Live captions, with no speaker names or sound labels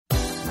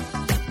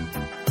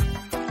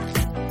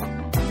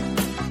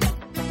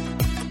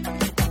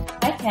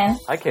Ken.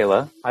 Hi,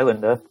 Kayla. Hi,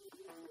 Linda.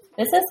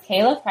 This is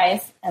Kayla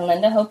Price and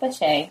Linda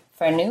Hope-Ache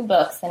for New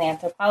Books in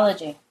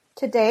Anthropology.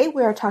 Today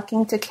we are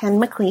talking to Ken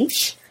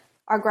McLeish,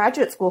 our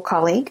graduate school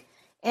colleague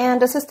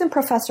and Assistant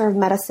Professor of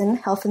Medicine,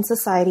 Health and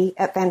Society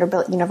at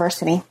Vanderbilt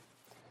University.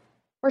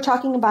 We're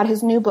talking about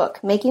his new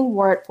book, Making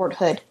War at Fort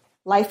Hood,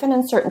 Life and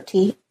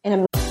Uncertainty in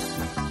a...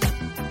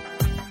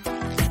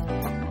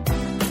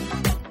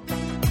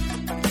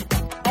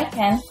 Hi,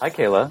 Ken. Hi,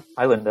 Kayla.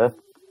 Hi, Linda.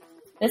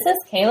 This is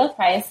Kayla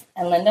Price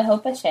and Linda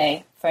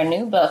Hope-Ache for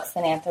New Books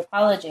in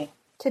Anthropology.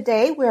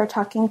 Today we are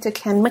talking to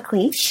Ken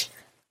McLeish,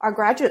 our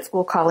graduate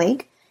school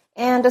colleague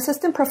and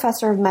Assistant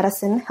Professor of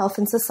Medicine, Health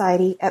and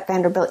Society at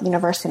Vanderbilt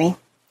University.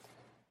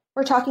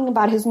 We're talking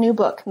about his new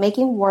book,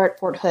 Making War at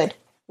Fort Hood,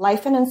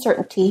 Life and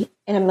Uncertainty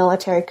in a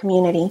Military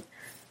Community,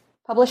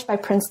 published by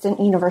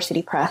Princeton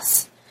University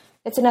Press.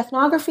 It's an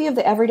ethnography of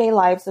the everyday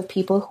lives of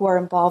people who are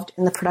involved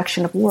in the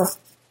production of war.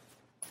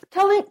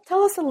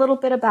 Tell us a little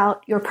bit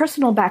about your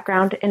personal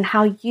background and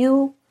how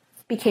you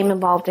became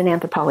involved in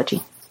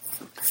anthropology.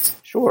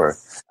 Sure.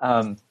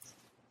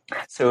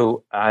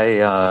 So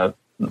I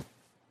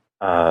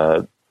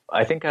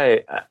think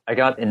I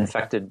got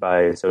infected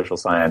by social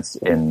science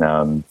in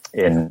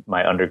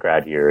my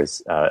undergrad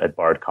years at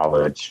Bard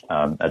College.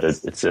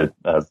 It's a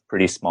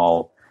pretty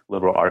small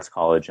liberal arts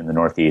college in the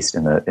Northeast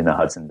in the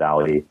Hudson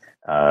Valley,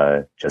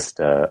 just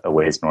a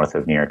ways north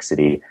of New York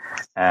City.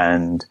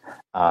 And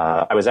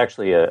I was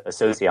actually a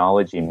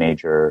sociology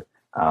major,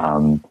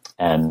 and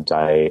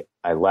I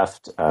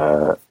left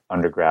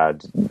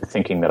undergrad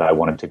thinking that I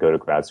wanted to go to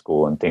grad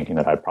school and thinking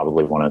that I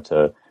probably wanted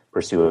to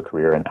pursue a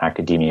career in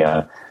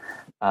academia.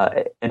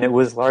 And it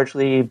was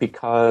largely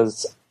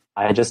because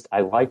I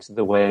liked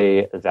the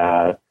way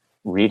that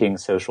reading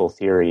social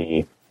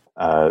theory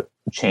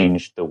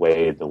changed the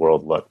way the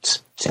world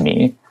looked to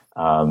me.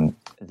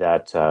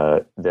 That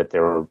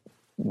there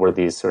were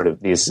these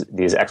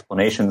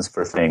explanations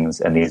for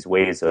things and these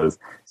ways of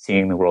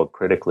seeing the world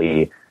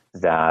critically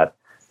that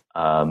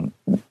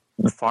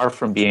far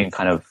from being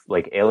kind of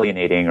like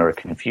alienating or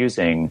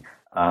confusing,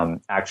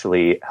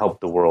 actually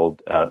helped the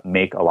world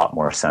make a lot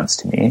more sense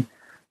to me.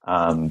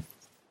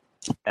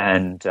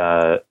 And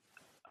so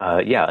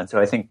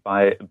I think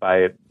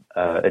by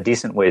a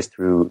decent ways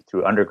through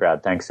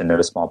undergrad, thanks in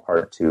no small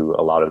part to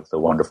a lot of the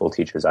wonderful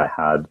teachers I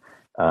had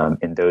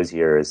in those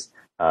years,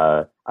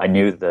 I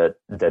knew that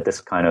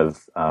this kind of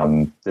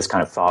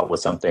thought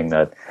was something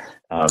that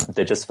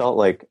just felt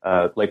like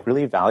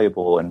really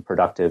valuable and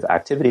productive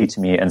activity to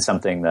me, and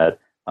something that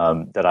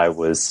I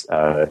was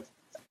at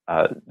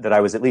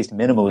least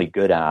minimally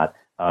good at.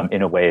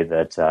 In a way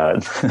that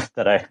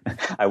that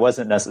I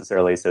wasn't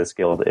necessarily so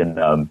skilled in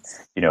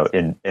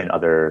in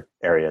other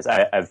areas.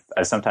 I've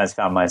sometimes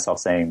found myself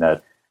saying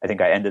that I think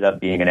I ended up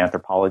being an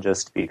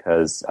anthropologist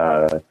because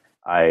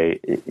I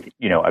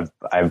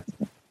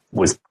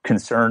was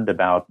concerned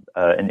about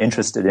and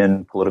interested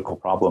in political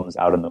problems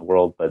out in the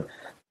world, but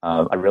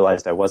I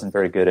realized I wasn't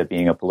very good at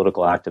being a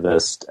political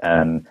activist,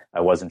 and I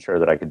wasn't sure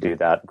that I could do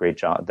that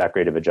great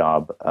of a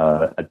job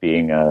at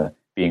being a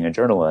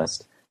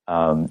journalist.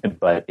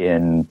 But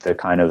in the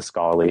kind of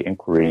scholarly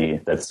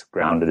inquiry that's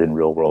grounded in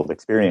real world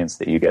experience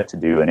that you get to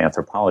do in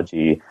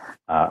anthropology,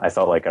 I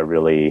felt like I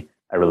really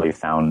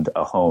found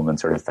a home and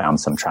sort of found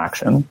some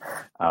traction.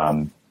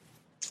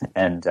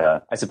 And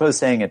I suppose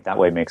saying it that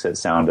way makes it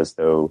sound as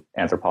though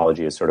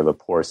anthropology is sort of a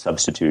poor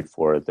substitute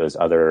for those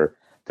other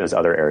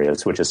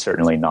areas, which is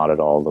certainly not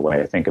at all the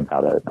way I think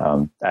about it.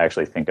 I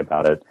actually think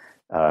about it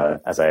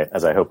as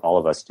I hope all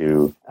of us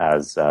do,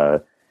 as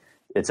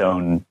its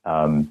own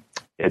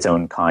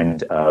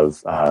kind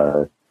of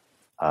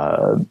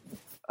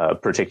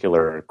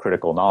particular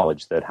critical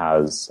knowledge that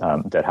has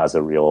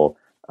a real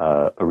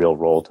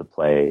role to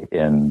play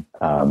in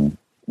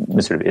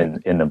sort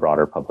of in the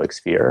broader public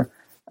sphere,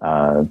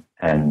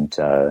 and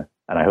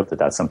I hope that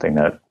that's something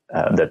that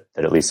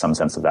at least some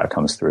sense of that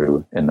comes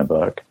through in the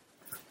book.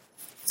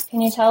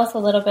 Can you tell us a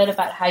little bit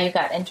about how you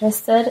got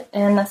interested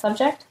in the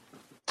subject?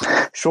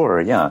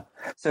 Sure. Yeah.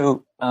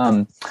 So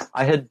I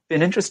had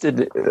been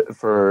interested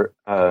for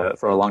a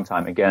long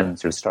time. Again,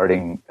 sort of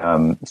starting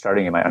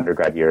in my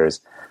undergrad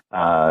years,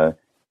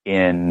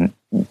 in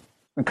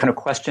kind of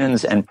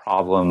questions and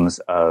problems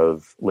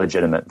of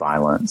legitimate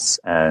violence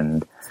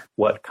and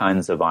what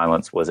kinds of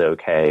violence was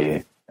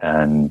okay,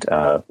 and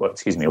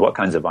what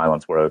kinds of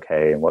violence were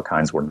okay and what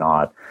kinds were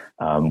not.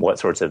 What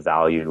sorts of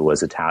value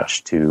was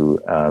attached to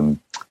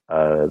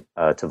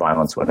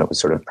violence when it was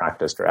sort of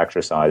practiced or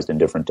exercised in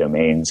different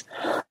domains.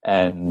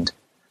 And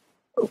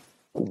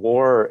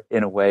war,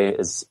 in a way,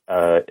 is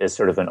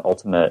sort of an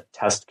ultimate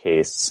test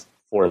case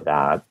for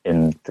that,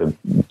 in the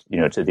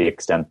to the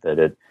extent that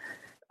it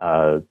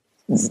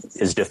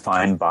is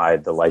defined by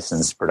the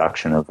licensed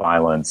production of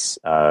violence,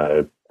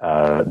 the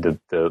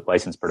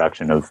licensed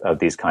production of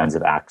these kinds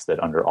of acts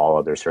that under all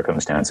other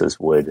circumstances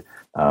would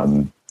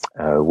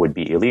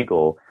be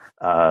illegal,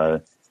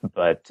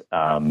 but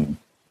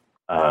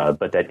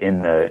that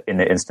in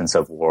the instance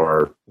of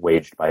war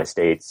waged by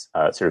states,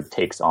 sort of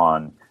takes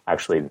on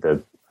actually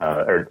the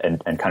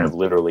and kind of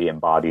literally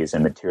embodies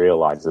and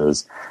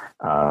materializes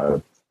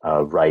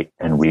right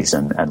and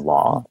reason and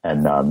law,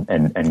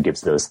 and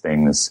gives those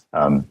things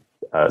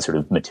sort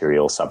of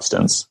material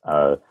substance,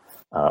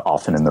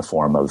 often in the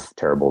form of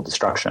terrible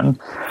destruction.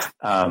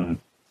 And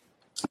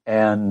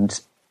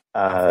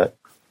the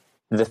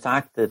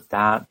fact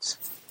that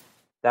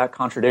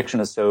contradiction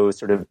is so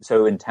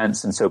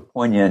intense and so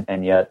poignant,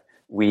 and yet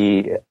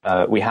we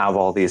have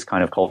all these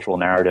kind of cultural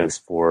narratives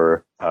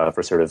for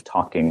sort of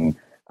talking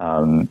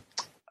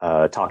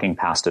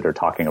past it or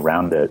talking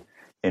around it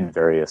in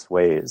various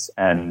ways,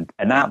 and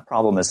that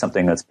problem is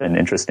something that's been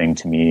interesting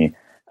to me,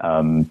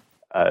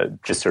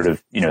 just sort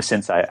of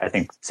since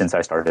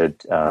I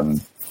started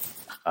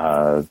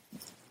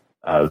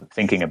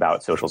thinking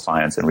about social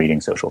science and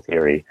reading social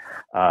theory.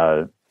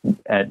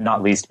 And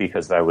not least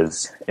because I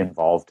was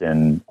involved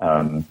in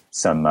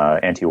some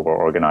anti-war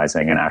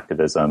organizing and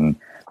activism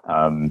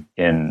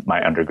in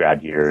my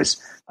undergrad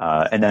years,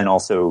 and then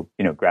also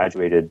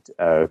graduated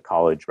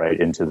college right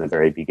into the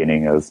very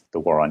beginning of the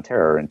War on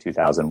Terror in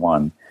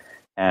 2001,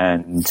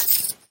 and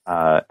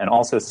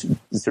also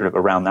sort of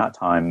around that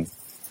time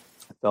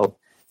felt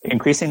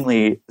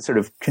increasingly sort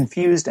of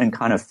confused and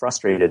kind of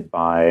frustrated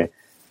by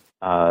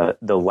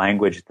the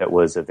language that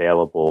was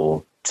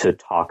available to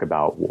talk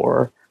about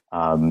war.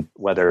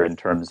 Whether in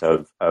terms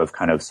of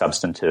kind of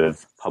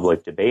substantive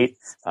public debate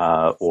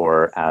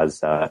or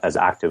as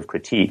active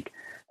critique,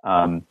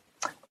 and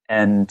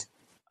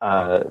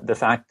the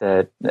fact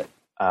that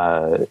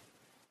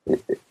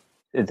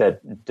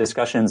that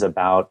discussions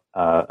about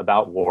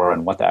war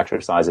and what the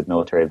exercise of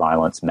military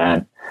violence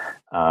meant,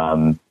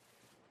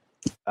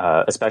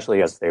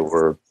 especially as they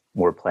were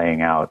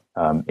playing out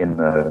in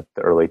the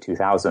early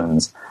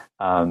 2000s.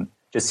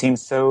 Just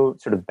seems so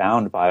sort of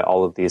bound by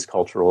all of these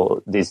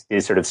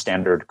these sort of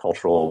standard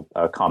cultural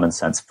common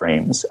sense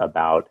frames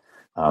about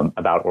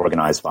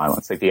organized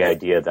violence, like the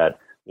idea that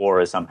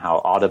war is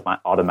somehow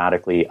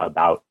automatically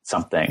about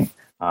something,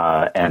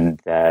 and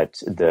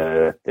that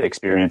the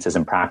experiences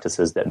and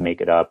practices that make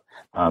it up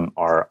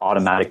are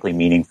automatically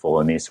meaningful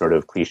in these sort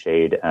of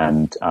cliched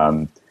and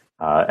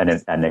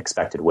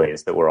expected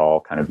ways that we're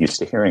all kind of used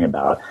to hearing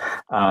about.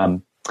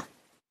 And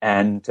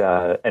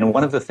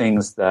one of the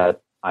things that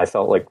I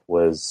felt like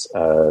was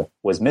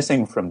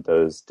missing from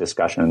those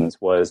discussions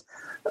was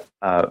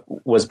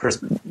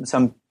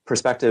some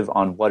perspective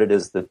on what it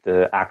is that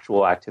the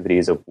actual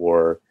activities of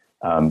war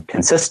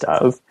consist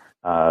of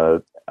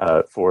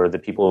for the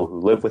people who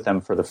live with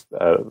them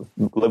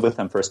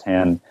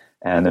firsthand,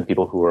 and the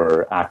people who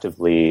are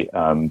actively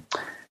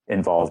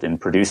involved in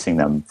producing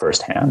them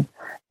firsthand,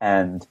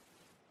 and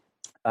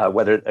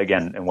whether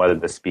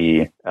this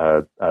be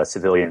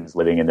civilians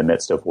living in the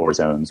midst of war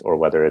zones, or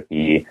whether it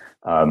be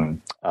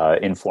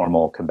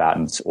informal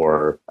combatants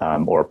or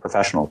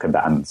professional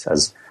combatants,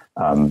 as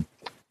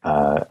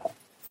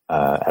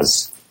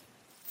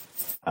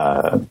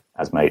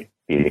might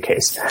be the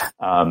case,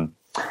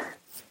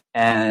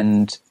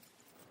 and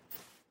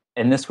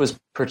this was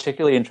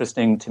particularly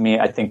interesting to me,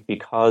 I think,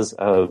 because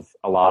of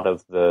a lot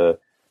of the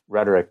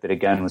rhetoric that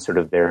again was sort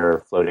of there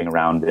floating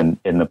around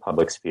in the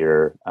public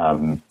sphere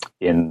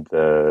in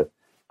the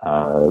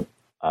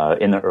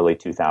early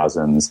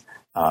 2000s,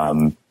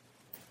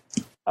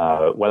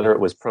 whether it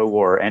was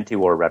pro-war or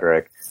anti-war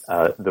rhetoric,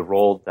 the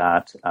role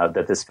that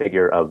this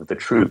figure of the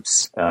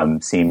troops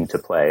seemed to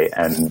play,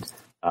 and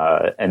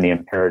the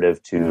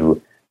imperative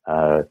to,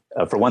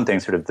 for one thing,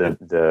 sort of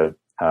the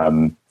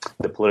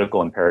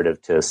political imperative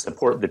to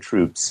support the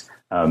troops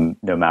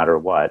no matter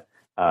what,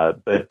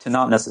 but to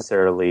not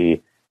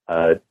necessarily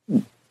sort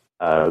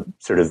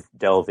of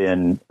delve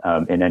in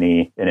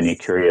any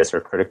curious or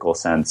critical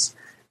sense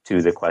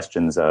to the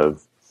questions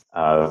of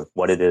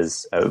what it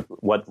is,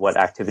 what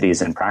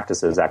activities and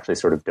practices actually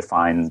sort of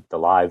define the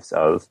lives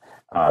of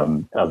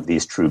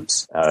these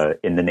troops,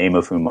 in the name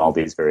of whom all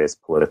these various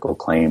political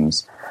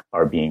claims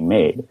are being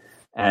made.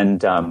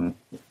 And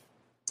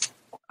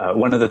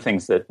one of the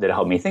things that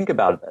helped me think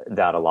about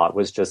that a lot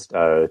was just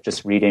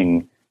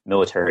reading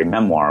military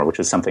memoir, which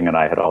is something that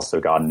I had also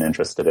gotten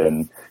interested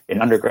in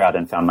undergrad,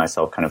 and found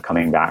myself kind of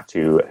coming back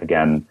to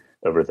again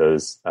over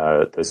those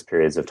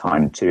periods of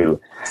time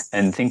too,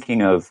 and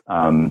thinking of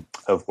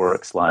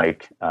works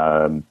like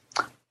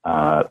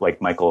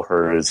Michael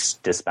Herr's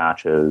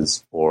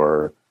Dispatches,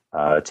 or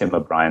Tim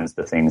O'Brien's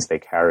The Things They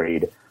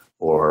Carried,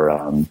 or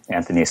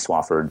Anthony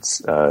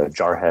Swofford's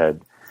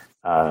Jarhead,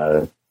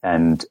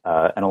 and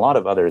a lot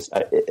of others.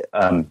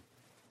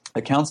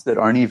 Accounts that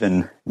aren't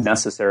even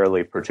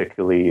necessarily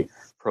particularly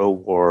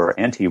pro-war or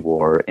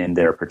anti-war in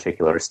their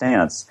particular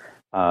stance,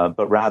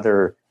 but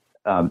rather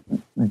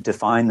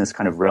define this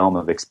kind of realm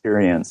of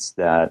experience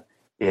that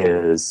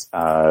is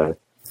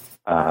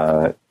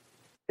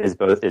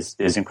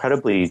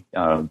incredibly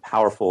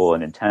powerful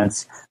and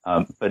intense,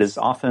 but is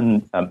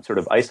often sort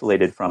of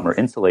isolated from or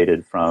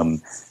insulated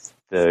from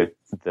the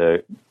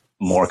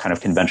more kind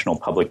of conventional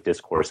public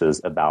discourses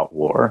about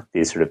war.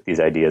 These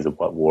ideas of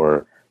what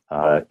war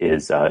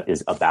is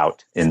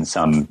about in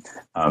some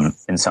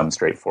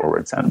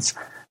straightforward sense.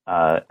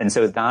 And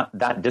so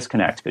that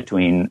disconnect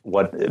between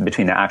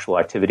the actual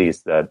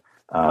activities that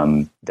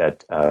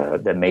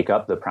make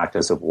up the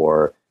practice of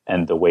war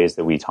and the ways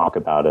that we talk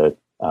about it,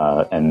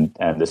 and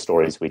the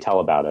stories we tell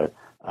about it,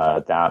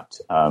 that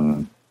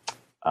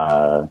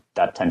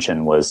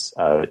tension was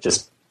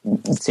just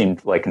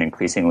seemed like an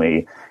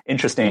increasingly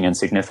interesting and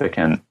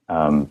significant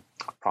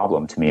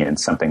problem to me, and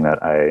something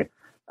that I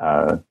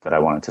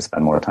wanted to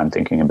spend more time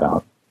thinking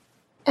about.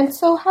 And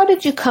so, how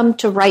did you come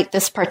to write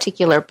this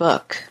particular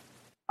book?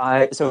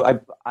 I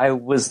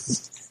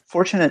was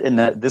fortunate in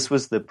that this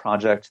was the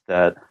project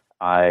that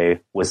I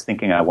was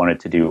thinking I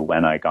wanted to do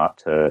when I got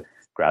to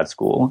grad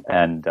school,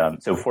 and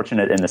so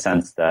fortunate in the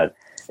sense that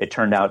it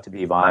turned out to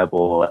be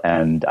viable,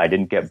 and I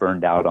didn't get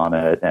burned out on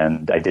it,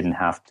 and I didn't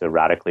have to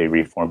radically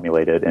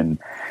reformulate it in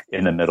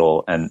the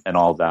middle, and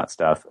all of that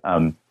stuff.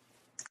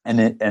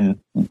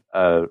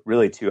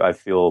 Really too, I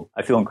feel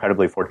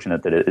incredibly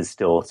fortunate that it is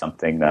still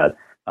something that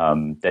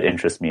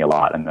interests me a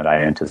lot, and that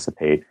I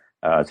anticipate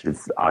sort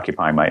of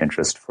occupying my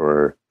interest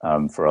for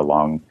a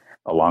long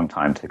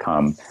time to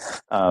come.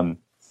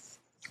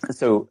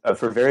 So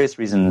for various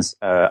reasons,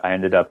 I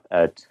ended up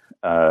at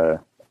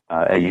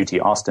UT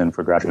Austin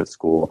for graduate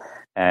school,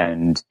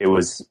 and it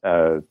was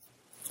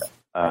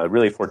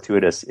really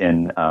fortuitous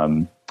in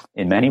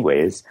many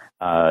ways.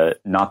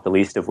 Not the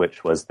least of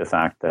which was the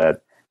fact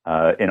that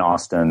in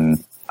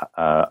Austin,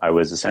 I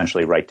was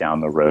essentially right down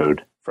the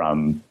road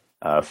from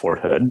Fort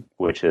Hood,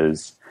 which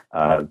is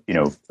from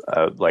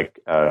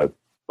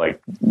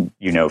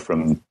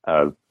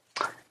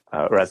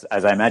or as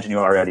I imagine you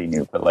already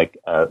knew, but like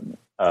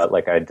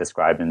I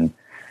described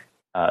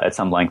at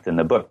some length in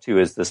the book too,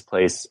 is this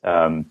place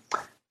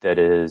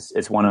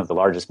it's one of the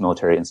largest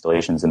military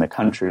installations in the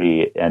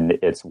country, and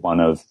it's one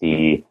of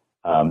the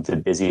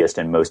busiest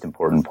and most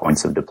important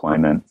points of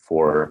deployment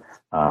for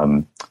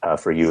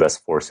U.S.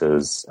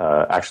 forces,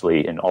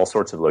 actually in all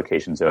sorts of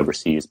locations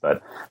overseas,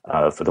 but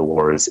for the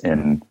wars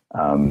in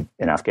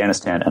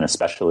Afghanistan, and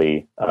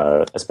especially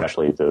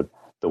the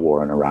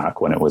war in Iraq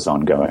when it was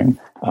ongoing.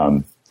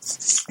 A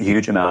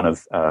huge amount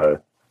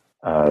of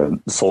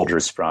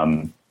soldiers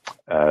from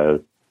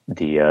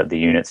the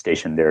unit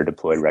stationed there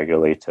deployed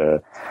regularly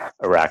to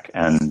Iraq,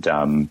 and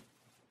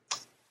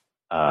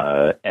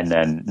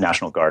then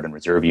National Guard and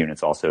Reserve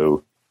units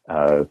also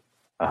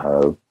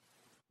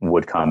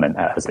would come, and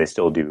as they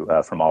still do,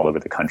 from all over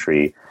the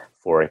country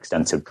for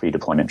extensive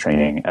pre-deployment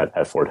training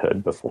at Fort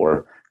Hood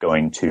before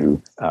going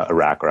to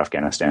Iraq or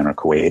Afghanistan or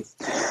Kuwait.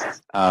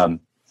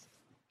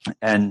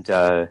 And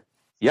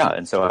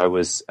so I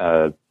was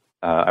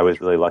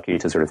really lucky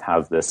to sort of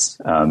have this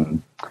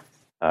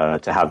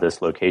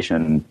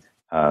location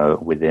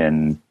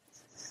within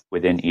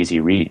easy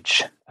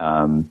reach,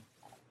 and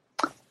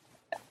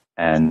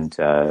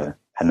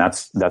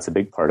that's a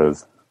big part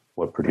of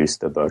what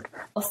produced the book.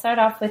 We'll start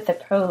off with the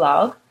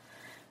prologue,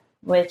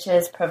 which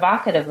is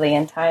provocatively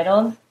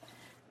entitled,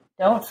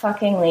 "Don't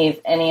fucking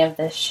leave any of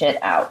this shit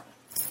out."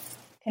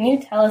 Can you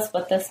tell us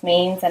what this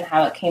means and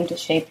how it came to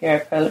shape your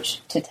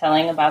approach to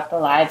telling about the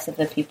lives of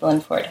the people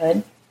in Fort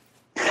Hood?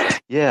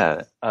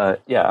 Yeah,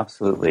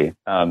 absolutely.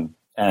 And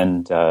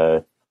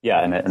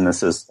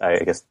this is, I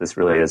guess, this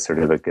really is sort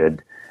of a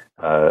good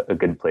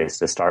place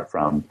to start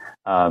from.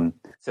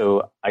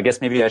 So I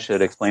guess maybe I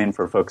should explain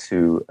for folks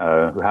who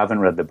haven't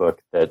read the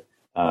book that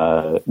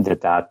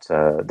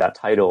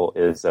title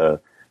is a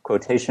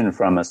quotation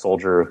from a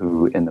soldier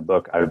who, in the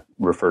book, I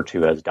refer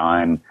to as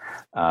Dime,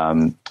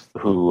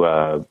 who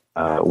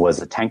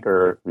was a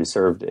tanker who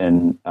served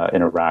in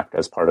Iraq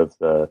as part of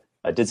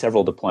did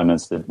several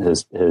deployments.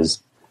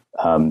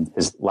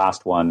 His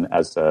last one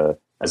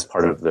as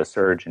part of the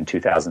surge in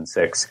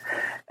 2006,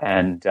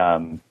 and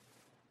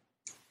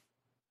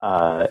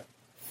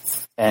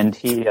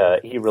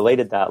he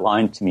related that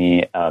line to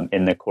me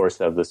in the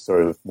course of this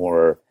sort of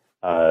more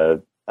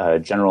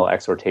general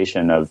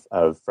exhortation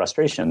of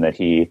frustration that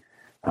he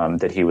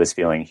was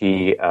feeling.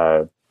 He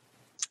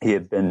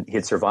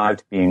had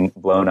survived being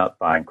blown up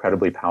by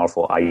incredibly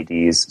powerful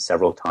IEDs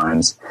several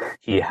times.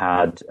 He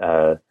had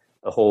a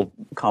whole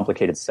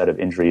complicated set of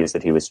injuries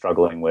that he was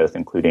struggling with,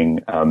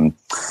 including what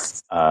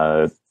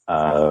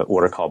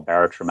are called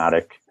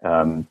barotraumatic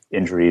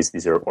injuries.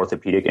 These are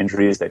orthopedic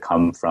injuries that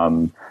come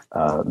from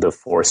the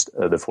force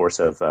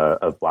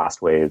of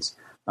blast waves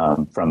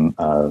from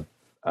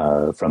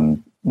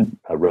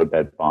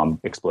roadbed bomb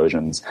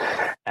explosions,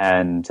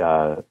 and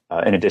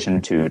in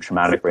addition to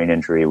traumatic brain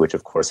injury, which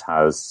of course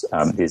has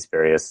these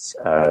various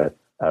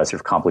sort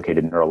of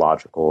complicated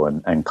neurological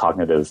and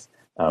cognitive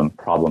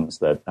problems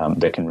that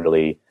can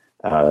really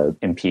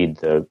impede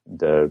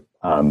the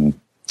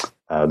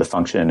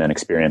function and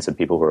experience of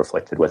people who are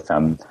afflicted with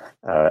them,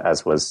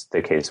 as was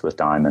the case with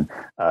Dime. And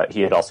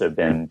he had also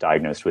been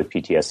diagnosed with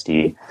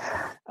PTSD,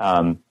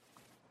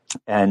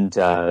 and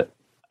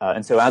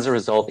so as a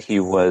result, he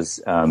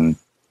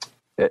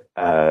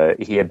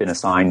had been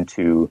assigned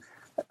to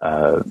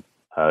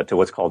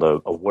what's called a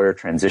warrior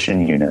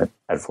transition unit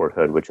at Fort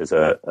Hood, which is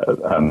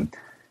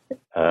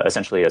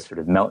essentially a sort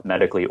of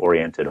medically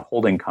oriented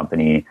holding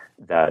company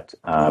that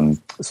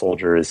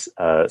soldiers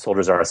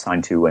are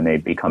assigned to when they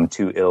become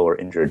too ill or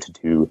injured to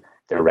do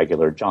their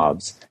regular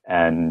jobs,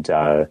 and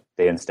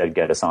they instead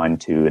get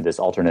assigned to this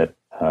alternate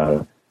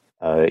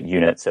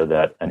unit so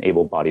that an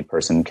able-bodied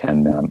person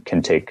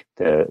can take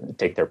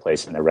their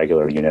place in their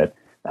regular unit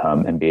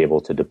and be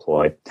able to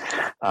deploy.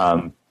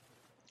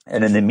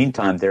 And in the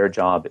meantime, their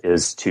job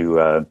is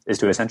to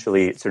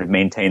essentially sort of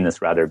maintain this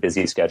rather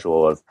busy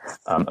schedule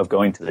of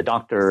going to the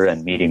doctor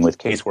and meeting with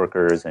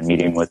caseworkers and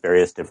meeting with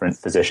various different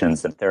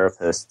physicians and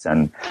therapists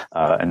and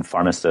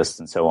pharmacists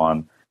and so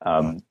on,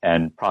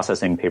 and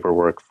processing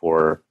paperwork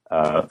for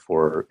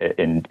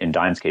in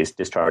Dime's case,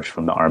 discharge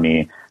from the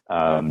army,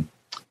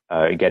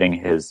 getting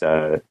his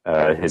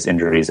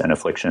injuries and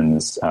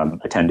afflictions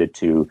attended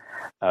to.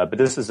 But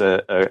this is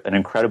an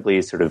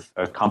incredibly sort of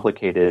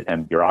complicated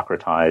and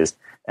bureaucratized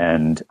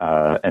and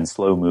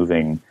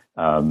slow-moving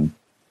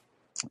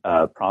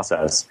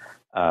process,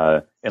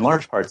 in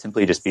large part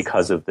simply just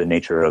because of the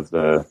nature of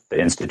the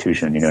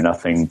institution.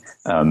 Nothing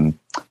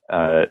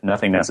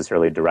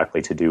necessarily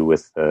directly to do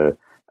with the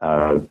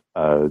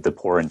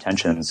poor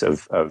intentions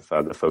of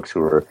the folks who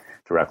were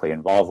directly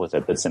involved with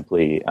it, but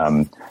simply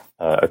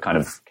a kind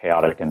of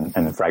chaotic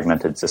and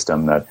fragmented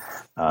system that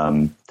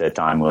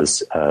Dime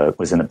was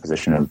in a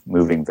position of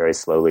moving very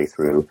slowly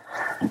through,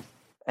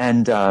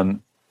 and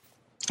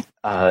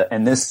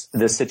this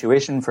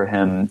situation for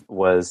him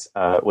was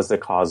the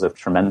cause of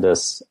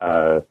tremendous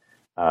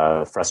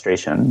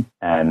frustration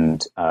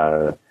and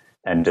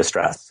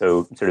distress.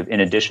 So, sort of in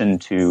addition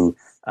to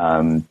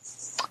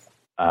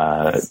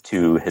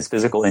his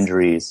physical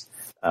injuries,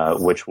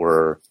 which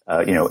were,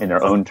 in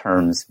their own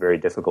terms, very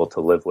difficult to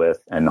live with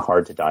and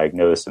hard to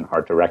diagnose and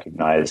hard to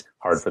recognize,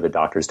 hard for the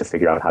doctors to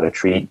figure out how to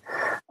treat.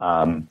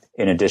 In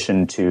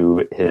addition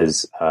to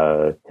his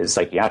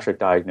psychiatric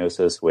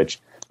diagnosis, which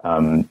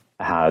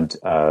has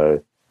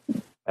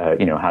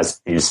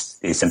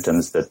these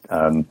symptoms that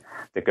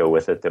go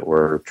with it that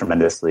were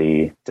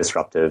tremendously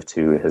disruptive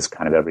to his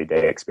kind of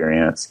everyday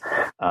experience.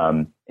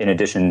 In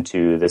addition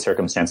to the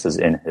circumstances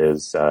in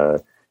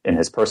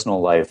his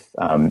personal life,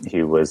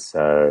 he was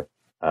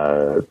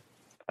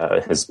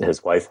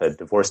his wife had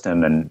divorced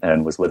him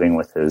and was living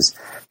with his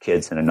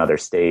kids in another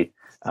state,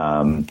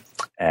 and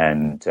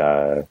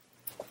the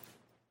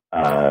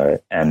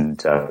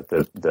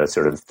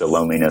sort of the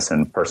loneliness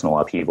and personal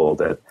upheaval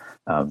that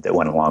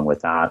went along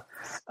with that.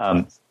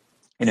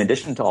 In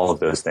addition to all of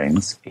those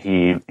things,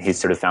 he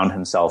sort of found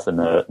himself in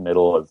the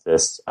middle of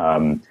this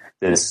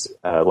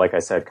like I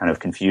said, kind of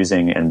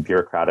confusing and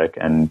bureaucratic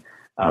and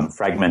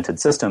fragmented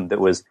system that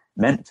was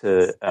meant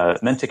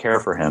to care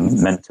for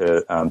him, meant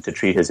to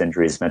treat his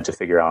injuries, meant to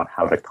figure out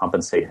how to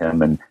compensate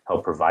him and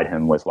help provide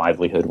him with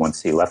livelihood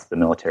once he left the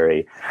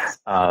military,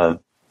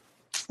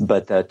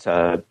 but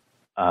that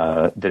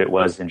it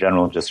was in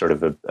general just sort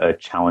of a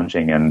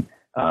challenging and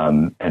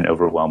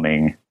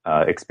overwhelming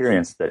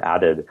experience that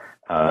added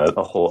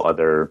a whole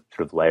other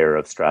sort of layer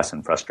of stress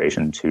and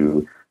frustration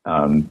to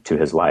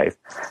his life,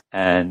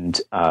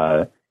 and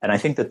I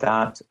think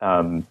that.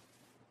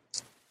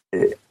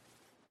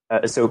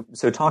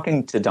 So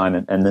talking to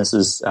Dime, and this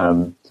is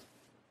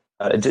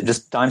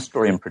just Dime's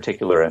story in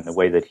particular, and the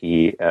way that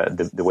he,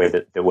 the way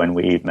that when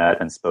we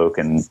met and spoke,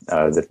 and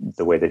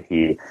the way that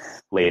he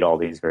laid all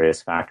these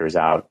various factors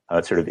out,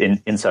 sort of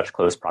in such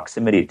close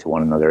proximity to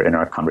one another in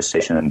our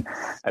conversation,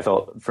 I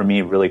felt for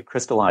me really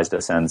crystallized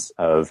a sense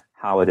of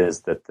how it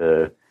is that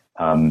the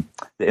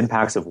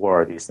impacts of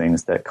war are these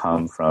things that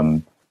come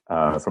from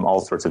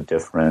all sorts of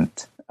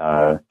different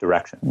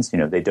directions.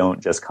 They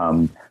don't just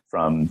come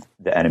from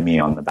the enemy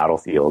on the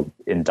battlefield.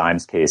 In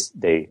Dime's case,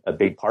 a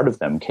big part of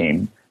them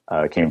came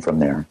from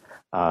there,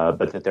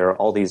 but that there are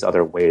all these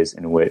other ways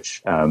in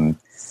which Dime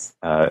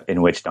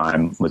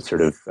was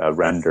sort of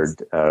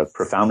rendered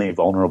profoundly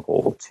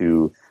vulnerable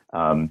to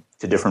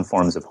different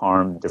forms of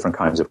harm, different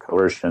kinds of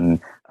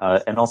coercion,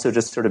 and also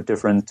just sort of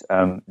different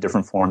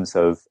forms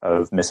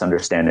of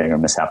misunderstanding or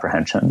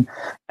misapprehension,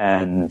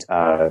 and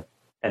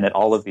that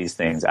all of these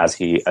things, as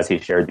he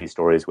shared these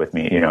stories with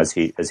me, as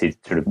he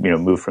sort of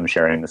moved from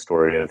sharing the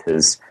story of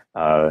his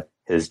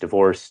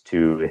divorce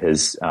to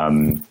his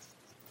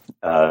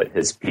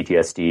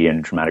PTSD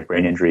and traumatic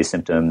brain injury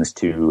symptoms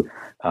to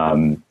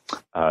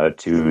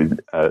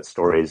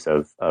stories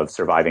of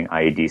surviving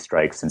IED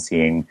strikes and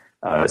seeing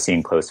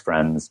close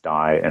friends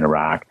die in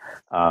Iraq,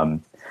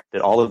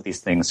 that all of these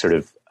things sort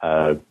of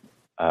kind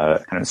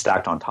of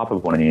stacked on top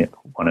of one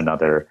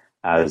another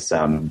as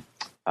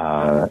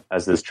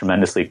this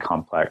tremendously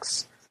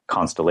complex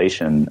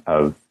constellation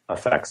of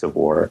effects of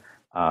war,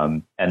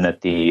 and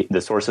that the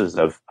sources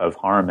of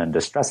harm and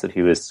distress that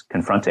he was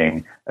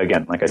confronting,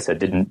 again, like I said,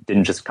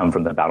 didn't just come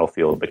from the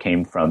battlefield, but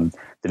came from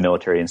the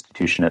military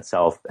institution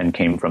itself, and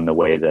came from the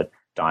way that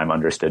Dime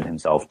understood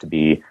himself to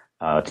be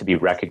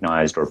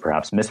recognized or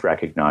perhaps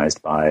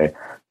misrecognized by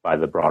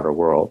the broader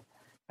world,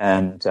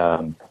 and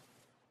so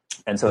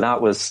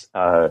that was.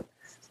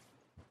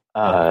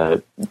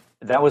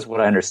 that was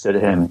what I understood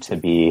him to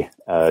be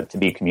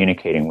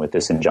communicating with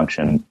this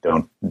injunction: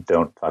 don't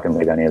fucking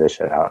leave any of this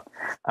shit out.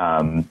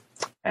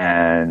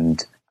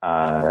 And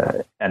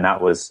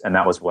that was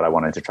what I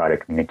wanted to try to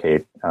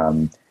communicate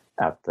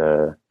at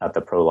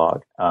the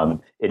prologue.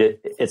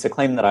 It's a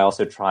claim that I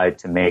also tried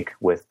to make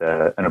with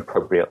an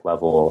appropriate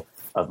level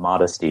of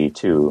modesty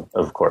too,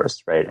 of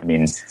course, right? I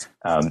mean,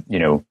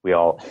 we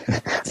all,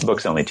 the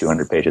book's only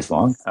 200 pages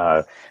long.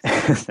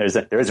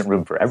 There isn't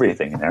room for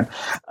everything in there.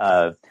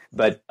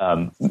 But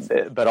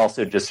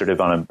also just sort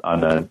of on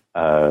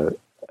a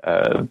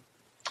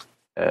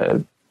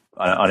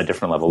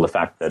different level, the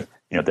fact that,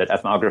 that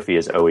ethnography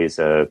is always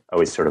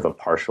sort of a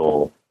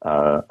partial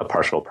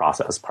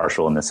process,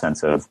 partial in the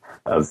sense of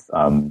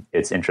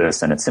its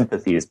interests and its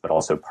sympathies, but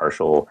also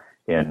partial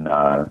in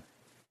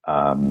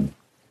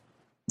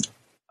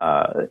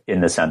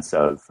the sense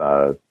of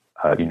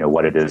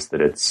what it is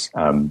that it's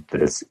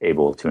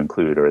able to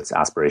include, or its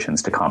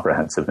aspirations to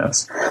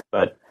comprehensiveness.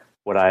 But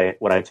what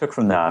I took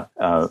from that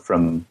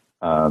from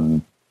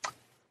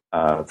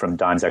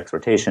Dime's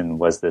exhortation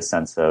was this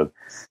sense of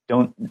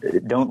don't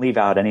leave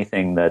out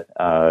anything that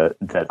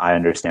I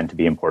understand to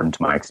be important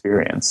to my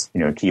experience.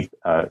 Keep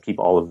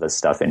all of this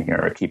stuff in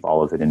here, keep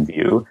all of it in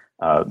view,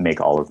 make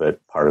all of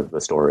it part of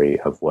the story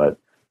of what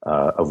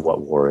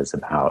war is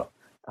about.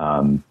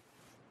 And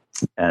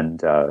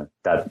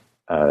that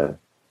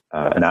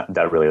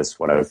really is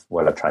what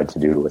I've tried to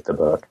do with the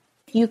book.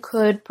 You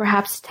could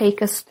perhaps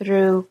take us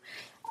through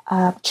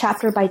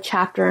chapter by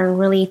chapter and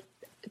really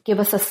give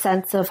us a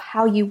sense of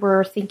how you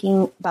were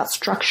thinking about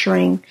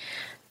structuring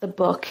the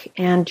book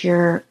and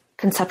your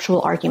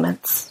conceptual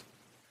arguments.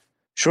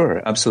 Sure,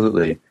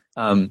 absolutely.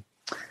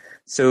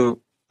 So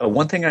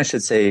one thing I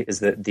should say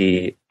is that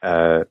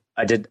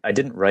I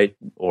didn't write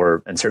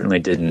and certainly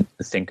didn't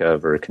think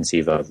of or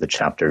conceive of the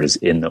chapters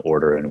in the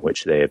order in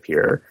which they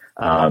appear,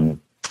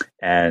 and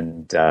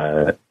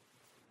I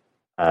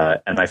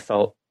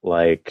felt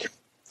like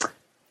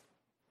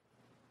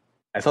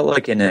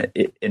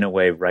in a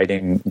way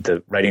writing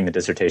the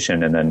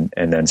dissertation and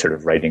then sort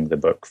of writing the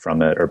book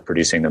from it, or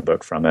producing the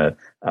book from it,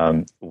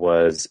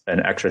 was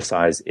an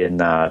exercise in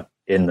the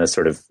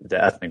sort of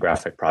the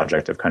ethnographic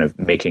project of kind of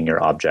making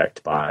your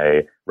object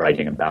by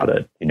writing about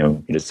it.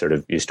 You just sort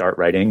of, you start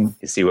writing,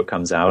 you see what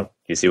comes out,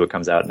 you see what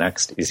comes out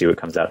next, you see what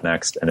comes out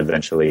next, and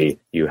eventually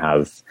you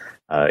have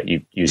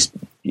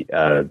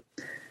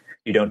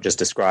you don't just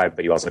describe,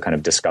 but you also kind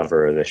of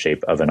discover the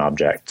shape of an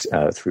object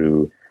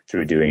through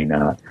doing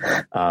that.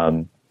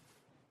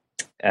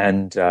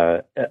 And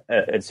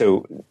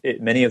so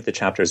many of the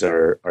chapters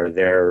are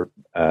there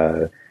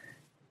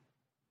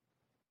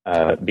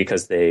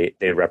because they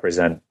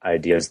represent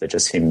ideas that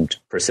just seemed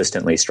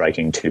persistently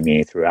striking to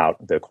me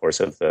throughout the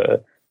course of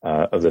the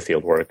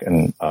field work,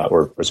 and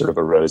or sort of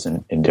arose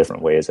in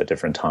different ways at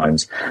different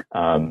times.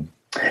 But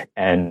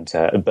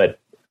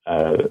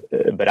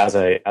as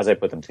I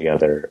put them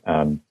together,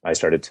 I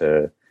started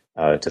to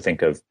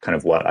think of kind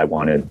of what I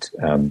wanted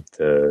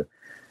the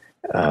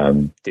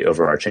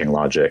overarching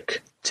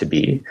logic to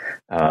be.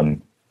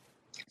 So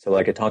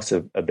like it talks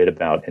a bit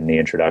about in the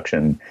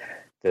introduction,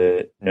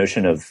 the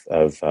notion of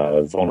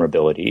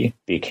vulnerability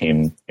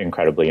became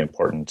incredibly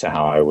important to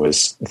how I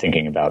was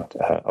thinking about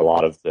a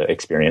lot of the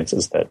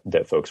experiences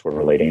that folks were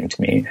relating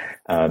to me.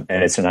 And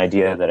it's an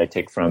idea that I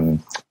take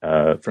from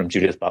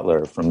Judith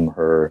Butler, from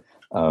her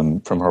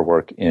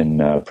work in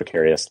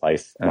Precarious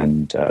Life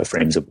and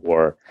Frames of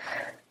War,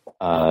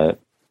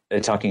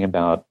 talking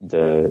about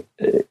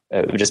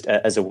just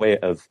as a way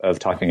of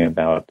talking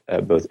about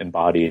both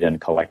embodied and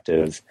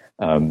collective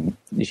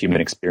human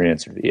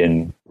experience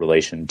in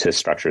relation to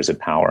structures of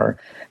power,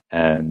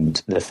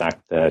 and the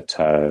fact that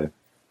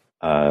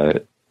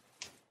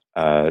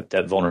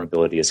that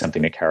vulnerability is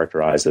something that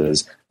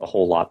characterizes a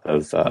whole lot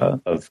of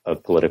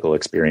political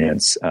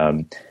experience,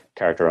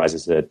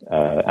 characterizes it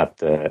at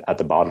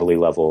the bodily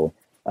level,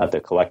 at the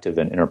collective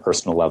and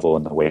interpersonal level,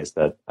 in the ways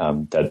that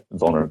that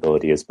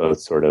vulnerability is both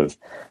sort of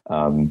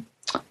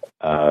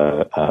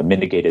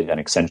mitigated and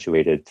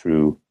accentuated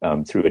through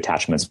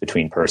attachments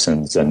between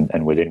persons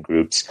and within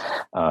groups,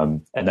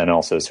 and then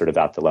also sort of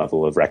at the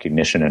level of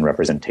recognition and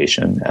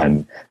representation,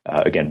 and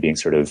again being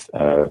sort of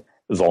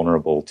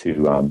vulnerable to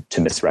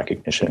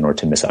misrecognition or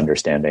to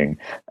misunderstanding,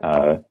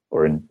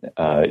 or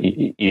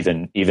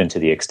even to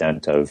the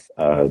extent of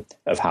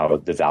how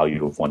the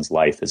value of one's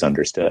life is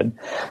understood.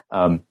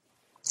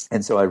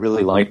 And so I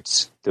really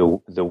liked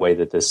the way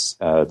that this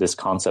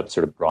concept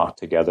sort of brought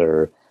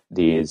together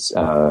these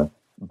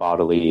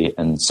bodily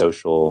and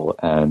social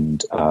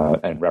and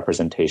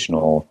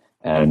representational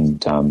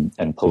and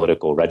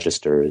political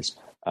registers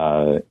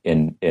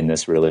in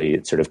this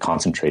really sort of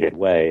concentrated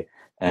way,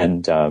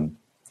 and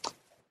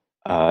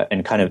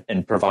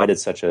provided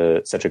such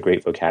a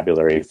great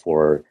vocabulary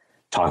for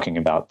talking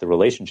about the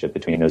relationship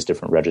between those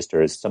different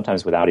registers,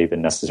 sometimes without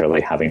even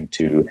necessarily having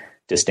to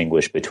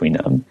distinguish between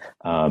them.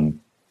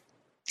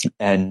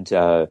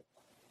 So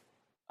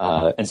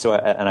I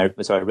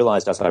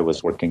realized as I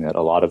was working that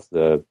a lot of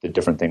the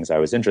different things I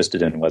was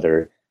interested in,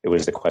 whether it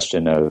was the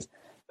question of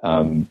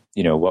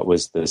what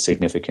was the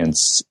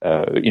significance?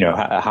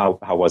 How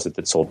was it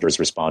that soldiers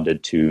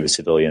responded to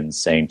civilians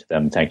saying to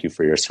them, "Thank you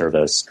for your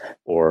service,"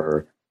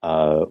 or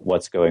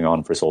what's going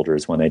on for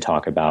soldiers when they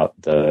talk about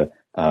the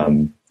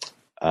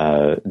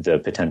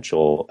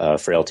potential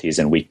frailties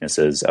and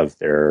weaknesses of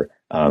their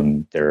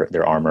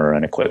armor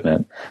and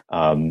equipment,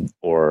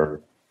 or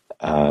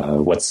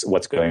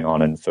what's going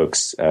on in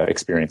folks'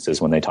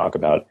 experiences when they talk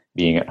about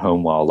being at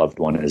home while a loved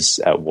one is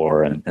at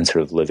war and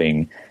sort of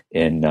living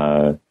in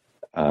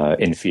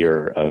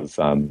fear of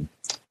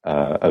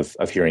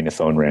hearing the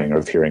phone ring or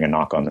of hearing a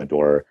knock on the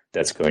door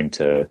that's going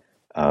to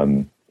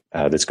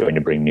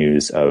bring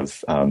news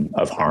of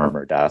harm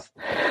or death.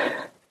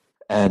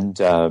 And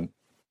so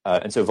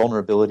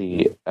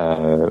vulnerability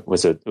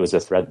was a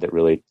thread that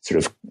really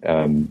sort of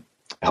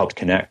helped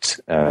connect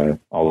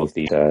all of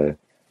the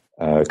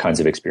kinds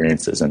of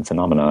experiences and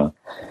phenomena.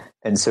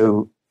 And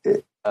so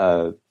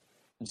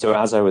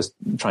as I was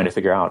trying to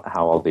figure out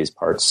how all these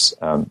parts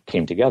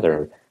came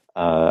together,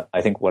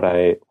 I think what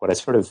I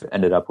sort of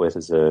ended up with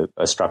is a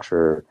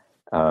structure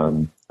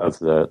of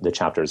the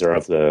chapters, or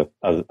of the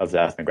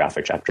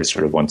ethnographic chapters,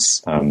 sort of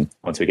once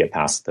we get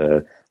past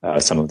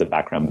some of the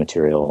background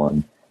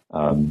material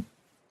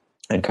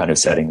and kind of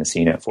setting the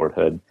scene at Fort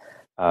Hood,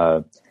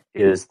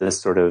 is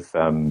this sort of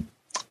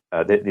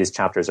these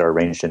chapters are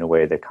arranged in a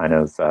way that kind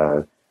of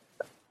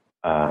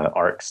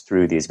arcs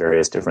through these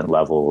various different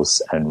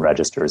levels and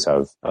registers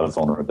of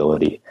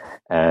vulnerability,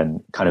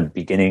 and kind of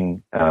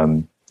beginning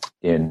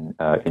in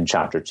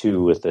chapter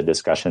 2 with the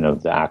discussion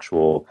of the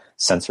actual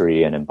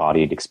sensory and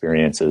embodied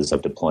experiences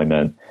of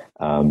deployment,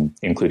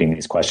 including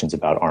these questions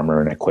about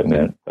armor and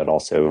equipment, but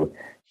also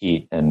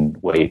heat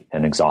and weight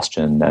and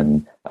exhaustion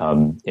and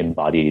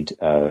embodied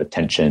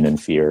tension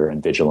and fear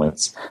and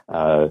vigilance.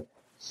 So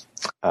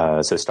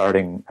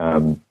starting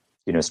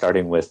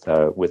with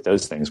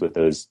those things, with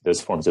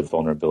those forms of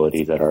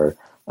vulnerability that are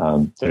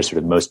sort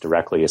of most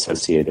directly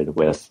associated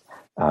with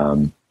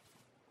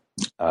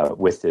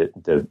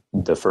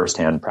the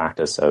firsthand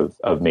practice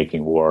of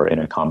making war in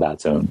a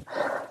combat zone.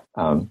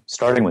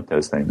 Starting with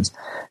those things,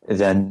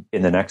 then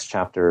in the next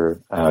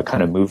chapter,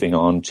 kind of moving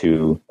on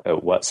to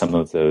what some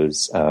of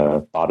those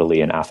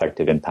bodily and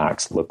affective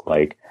impacts look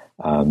like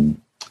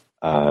on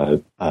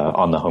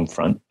the home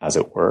front, as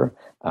it were.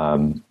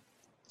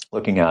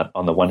 Looking at,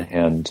 on the one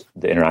hand,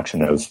 the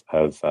interaction of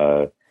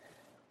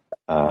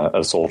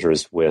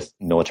soldiers with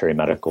military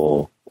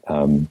medical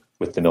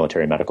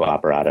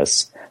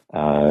apparatus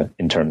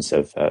in terms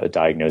of a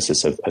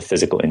diagnosis of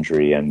physical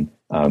injury and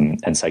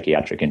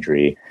psychiatric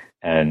injury,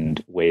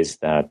 and ways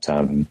that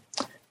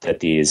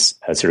these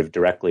sort of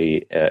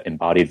directly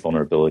embodied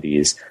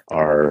vulnerabilities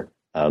are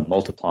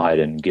multiplied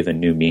and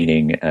given new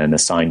meaning and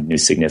assigned new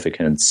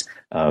significance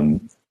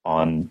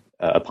upon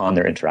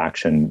their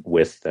interaction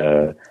with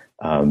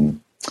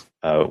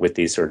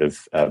these sort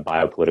of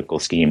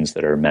biopolitical schemes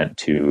that are meant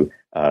to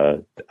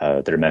kind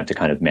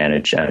of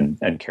manage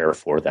and care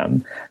for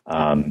them.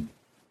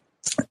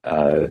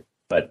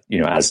 But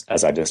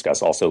as I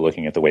discussed, also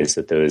looking at the ways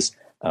that those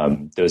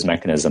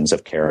mechanisms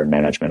of care and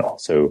management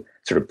also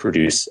sort of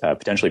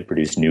potentially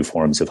produce new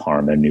forms of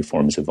harm and new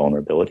forms of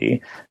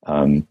vulnerability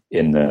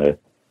in the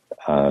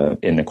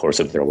course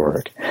of their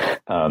work.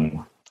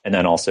 And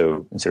then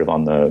also sort of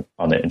on the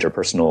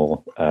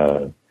interpersonal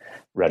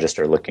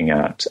register, looking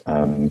at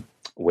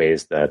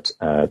ways that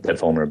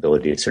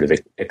vulnerability sort of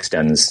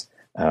extends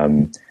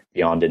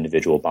beyond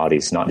individual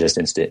bodies, not just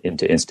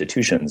into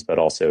institutions, but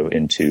also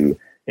into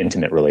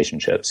intimate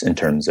relationships in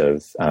terms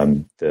of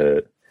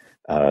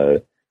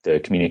the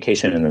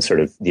communication and the sort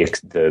of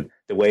the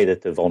way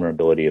that the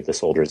vulnerability of the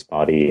soldier's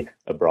body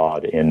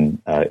abroad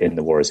in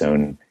the war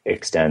zone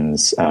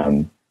extends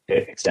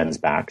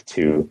back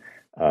to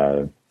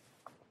the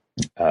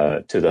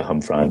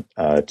home front,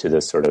 to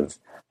this sort of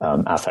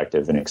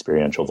affective and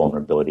experiential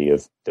vulnerability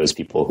of those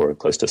people who are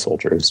close to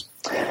soldiers.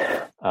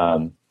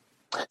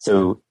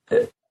 So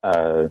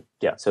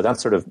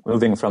that's sort of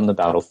moving from the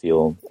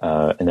battlefield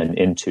and then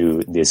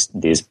into these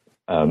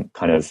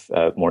kind of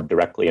more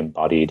directly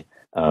embodied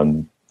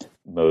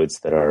modes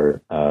that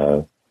are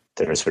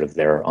sort of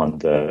there on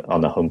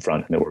the home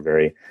front, and that were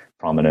very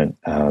prominent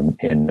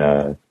in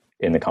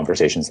the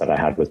conversations that I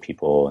had with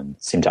people and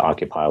seemed to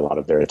occupy a lot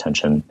of their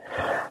attention.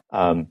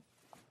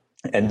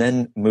 And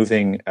then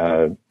moving,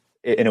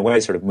 in a way,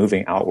 sort of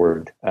moving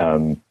outward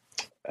from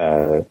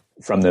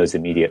those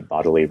immediate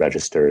bodily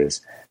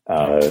registers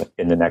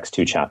in the next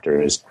two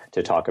chapters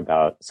to talk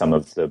about some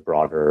of the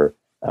broader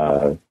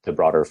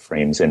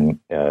frames in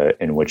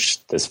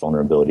which this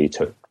vulnerability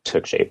took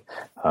shape.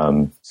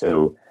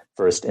 So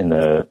first, in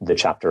the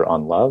chapter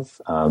on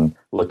love,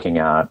 looking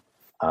at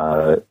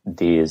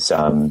these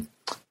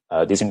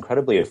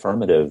incredibly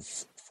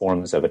affirmative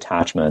forms of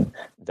attachment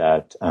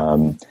that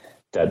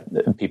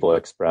people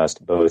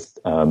expressed both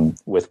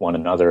with one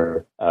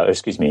another.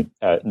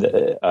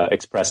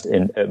 Expressed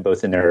in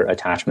both in their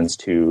attachments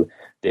to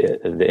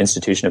the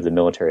institution of the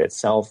military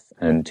itself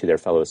and to their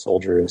fellow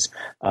soldiers,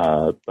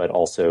 but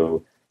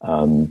also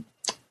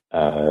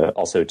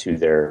also to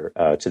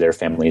their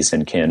families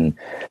and kin,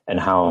 and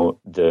how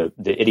the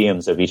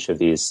idioms of each of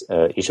these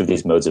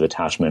modes of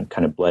attachment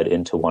kind of bled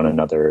into one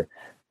another,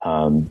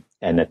 and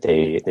that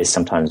they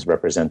sometimes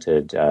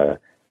represented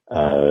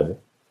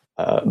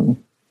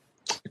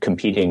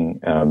competing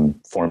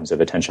forms of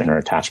attention or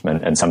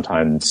attachment, and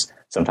sometimes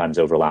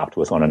overlapped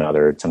with one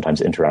another,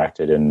 sometimes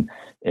interacted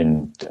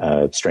in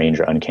strange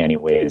or uncanny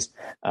ways.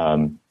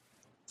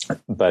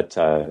 But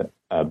to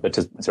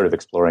sort of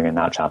exploring in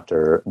that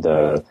chapter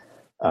the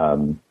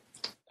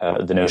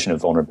notion of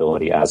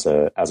vulnerability as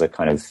a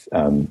kind of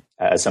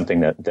as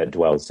something that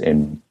dwells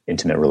in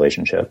intimate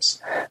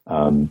relationships,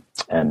 and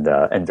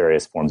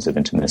various forms of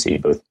intimacy,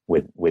 both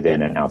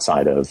within and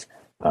outside of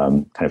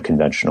kind of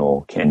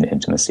conventional kin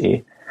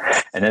intimacy.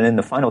 And then in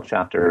the final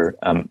chapter,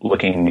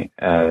 looking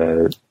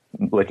at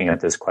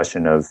this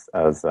question of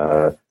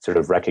sort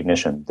of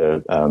recognition,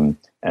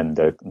 and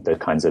the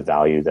kinds of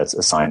value that's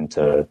assigned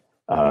to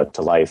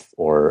life,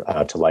 or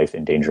to life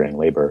endangering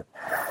labor,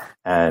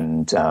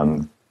 and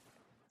the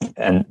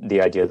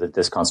idea that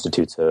this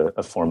constitutes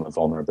a form of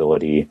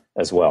vulnerability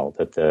as well.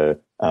 That the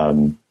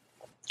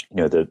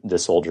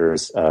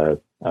soldiers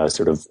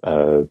sort of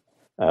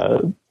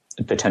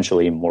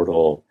potentially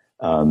mortal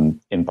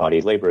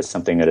embodied labor is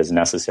something that is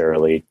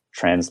necessarily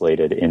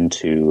translated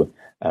into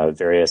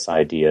various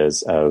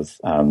ideas of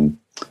kind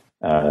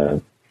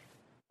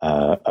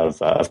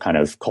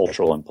of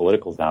cultural and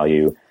political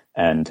value,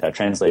 and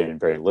translated in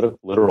very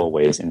literal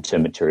ways into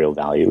material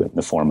value in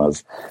the form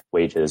of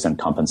wages and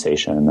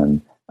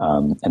compensation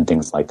and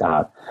things like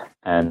that.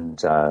 And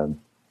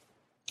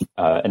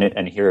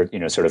here,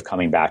 sort of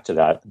coming back to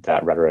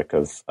that rhetoric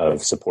of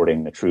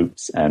supporting the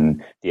troops,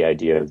 and the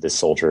idea of this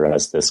soldier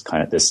as this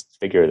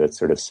figure that's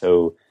sort of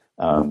so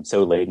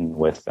laden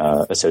with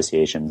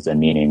associations and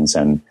meanings,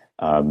 and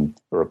a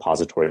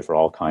repository for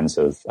all kinds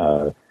of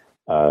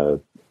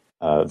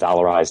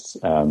valorized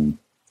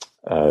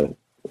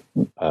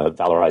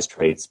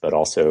traits, but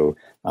also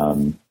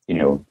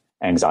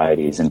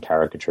anxieties and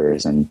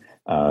caricatures and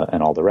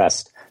all the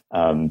rest.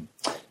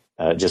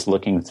 Just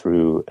looking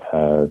through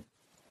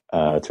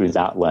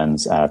that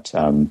lens at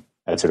sort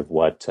of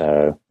what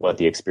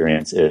the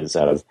experience is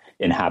of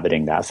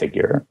inhabiting that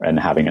figure, and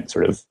having it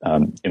sort of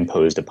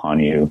imposed upon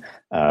you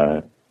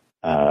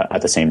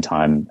at the same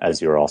time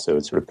as you're also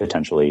sort of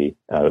potentially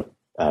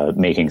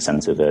making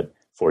sense of it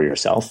for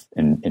yourself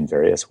in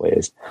various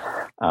ways.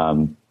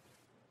 And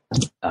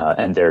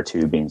there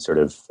too being sort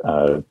of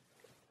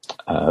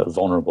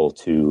vulnerable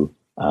to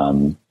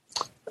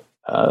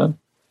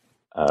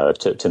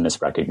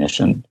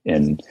misrecognition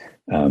in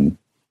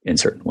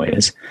certain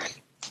ways.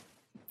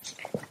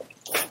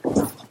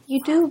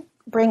 You do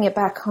bring it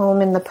back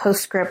home in the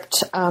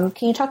postscript. Can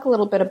you talk a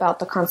little bit about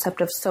the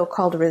concept of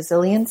so-called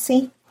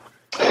resiliency?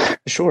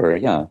 Sure.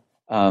 Yeah.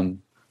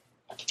 And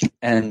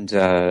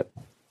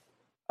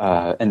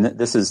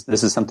this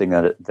is something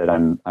that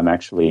I'm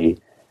actually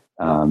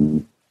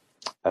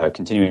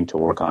continuing to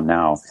work on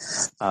now.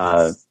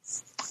 So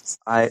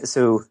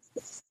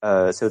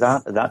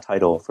that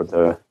title for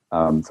the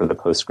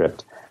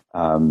postscript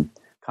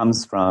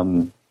comes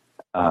from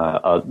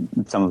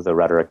some of the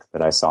rhetoric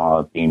that I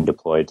saw being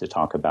deployed to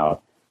talk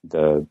about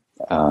the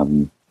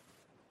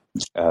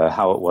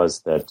how it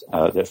was that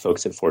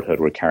folks at Fort Hood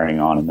were carrying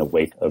on in the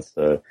wake of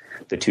the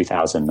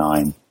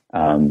 2009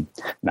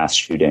 mass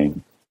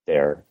shooting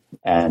there,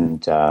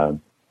 and I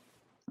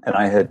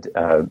had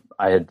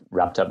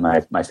wrapped up my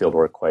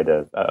fieldwork quite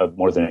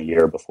more than a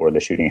year before the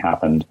shooting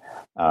happened.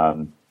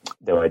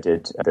 Though I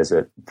did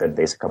visit the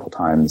base a couple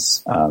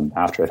times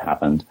after it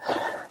happened.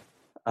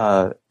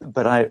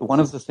 But one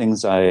of the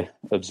things I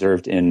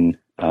observed in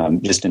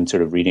just in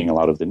sort of reading a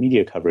lot of the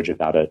media coverage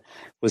about it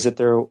was that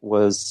there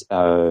was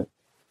sort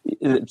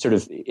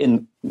of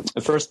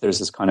first there's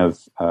this kind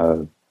of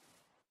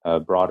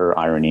broader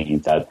irony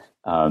that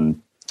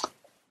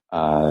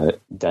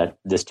that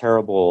this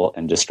terrible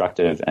and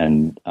destructive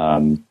and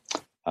an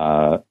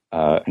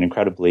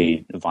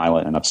incredibly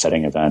violent and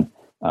upsetting event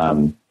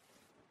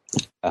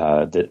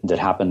that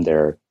happened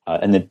there,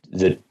 and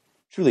that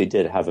truly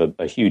did have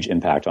a huge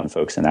impact on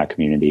folks in that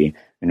community.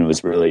 And it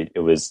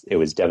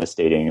was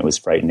devastating. It was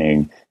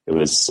frightening. It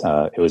was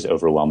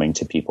overwhelming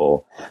to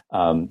people.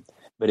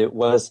 But it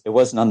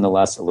was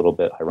nonetheless a little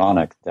bit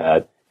ironic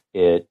that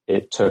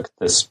it took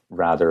this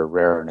rather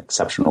rare and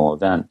exceptional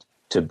event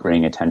to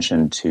bring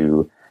attention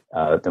to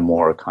the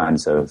more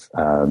kinds of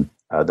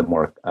the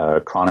more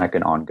chronic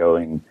and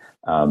ongoing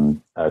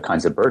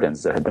kinds of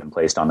burdens that had been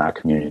placed on that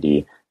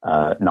community,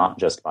 not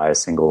just by a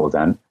single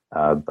event,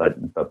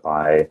 but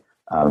by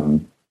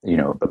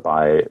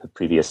the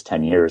previous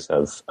 10 years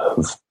of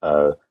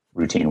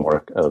routine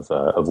work of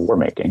war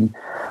making.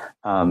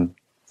 And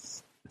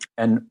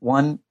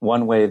one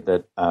way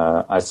that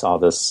I saw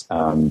this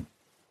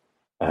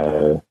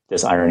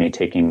this irony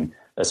taking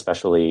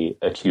especially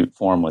acute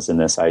form was in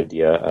this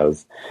idea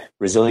of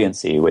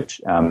resiliency,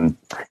 which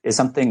is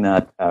something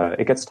that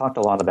it gets talked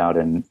a lot about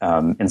in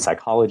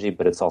psychology,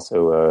 but it's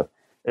also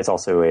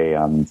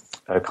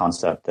a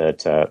concept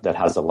that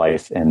has a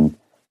life in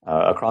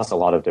across a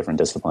lot of different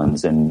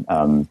disciplines in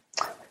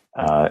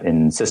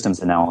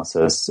systems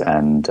analysis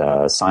and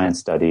science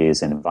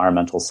studies and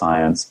environmental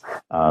science,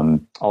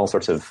 all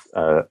sorts of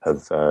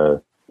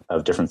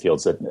different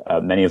fields that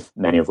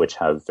many of which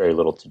have very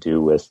little to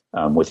do with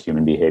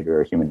human behavior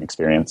or human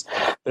experience.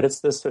 But it's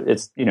this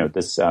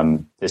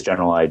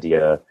general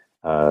idea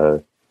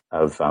of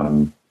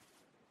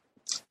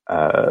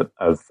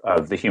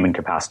the human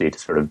capacity to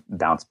sort of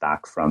bounce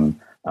back from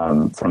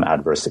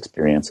adverse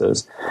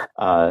experiences,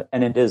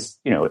 and it is,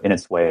 in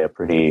its way, a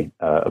pretty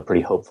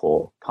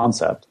hopeful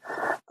concept.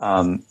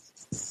 But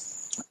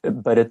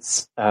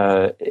it's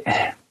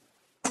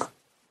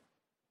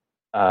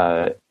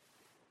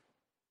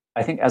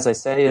I think, as I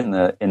say in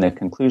the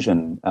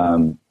conclusion,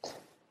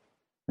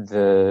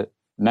 the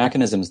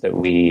mechanisms that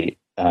we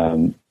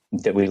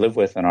live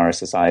with in our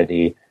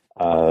society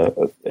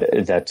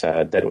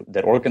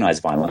that organize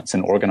violence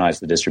and organize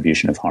the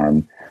distribution of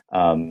harm,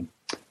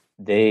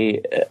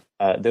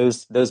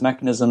 those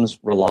mechanisms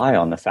rely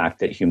on the fact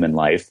that human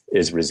life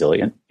is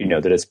resilient.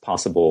 That it's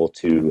possible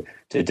to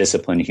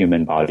discipline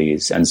human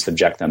bodies and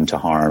subject them to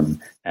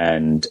harm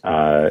and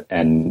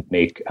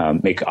make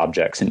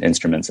objects and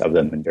instruments of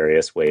them in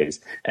various ways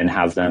and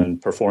have them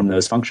perform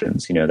those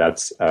functions.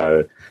 That's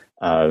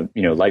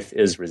life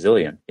is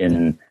resilient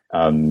in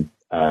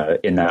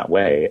that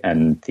way,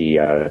 and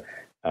the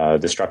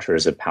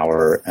structures of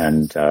power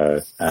and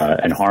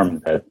harm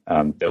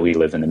that we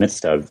live in the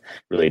midst of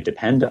really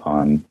depend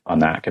on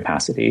that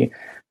capacity,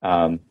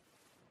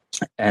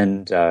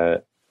 and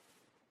so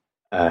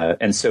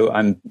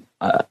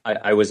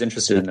I was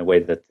interested in the way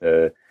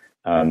that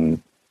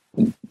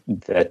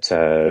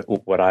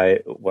what I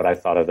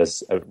thought of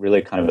as a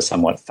really kind of a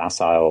somewhat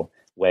facile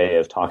way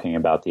of talking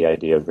about the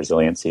idea of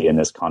resiliency in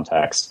this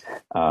context,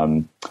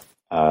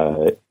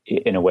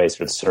 in a way,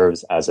 sort of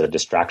serves as a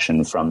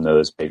distraction from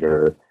those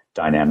bigger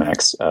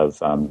dynamics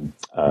of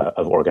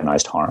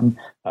organized harm.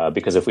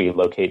 Because if we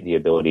locate the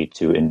ability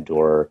to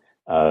endure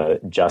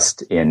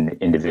just in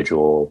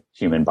individual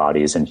human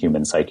bodies and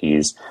human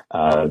psyches,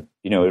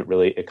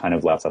 it kind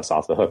of lets us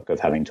off the hook of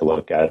having to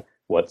look at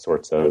what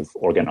sorts of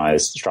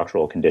organized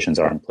structural conditions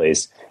are in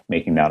place,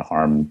 making that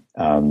harm,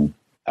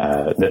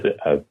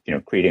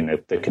 creating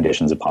the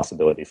conditions of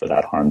possibility for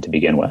that harm to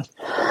begin with.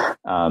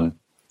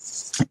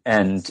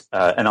 And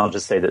I'll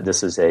just say that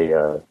this is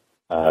an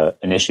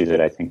issue that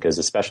I think is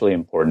especially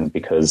important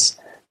because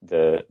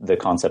the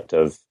concept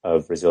of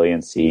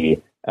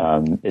resiliency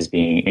is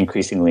being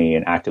increasingly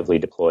and actively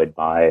deployed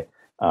by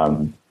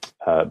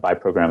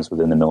programs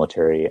within the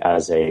military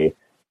as a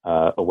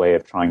way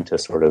of trying to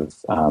sort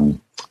of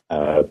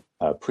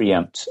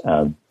preempt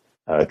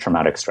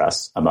traumatic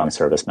stress among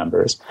service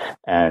members.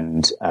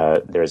 And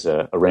there's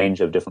a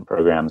range of different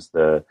programs.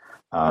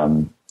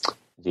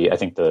 I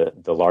think the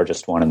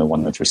largest one and the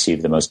one that's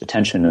received the most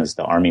attention is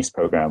the Army's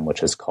program,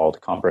 which is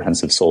called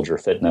Comprehensive Soldier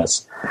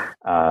Fitness.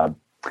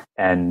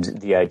 And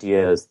the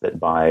idea is that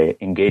by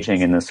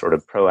engaging in this sort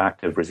of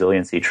proactive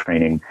resiliency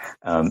training,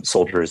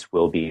 soldiers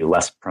will be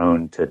less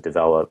prone to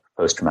develop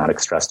post-traumatic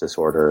stress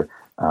disorder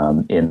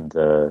in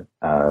the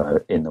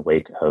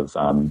wake of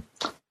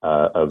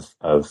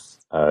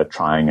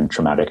trying and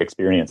traumatic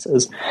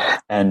experiences.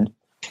 And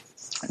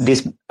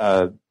these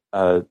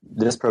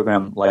this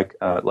program, like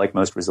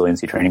most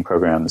resiliency training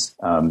programs,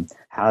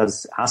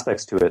 has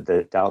aspects to it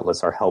that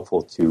doubtless are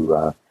helpful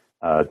to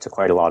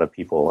quite a lot of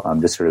people.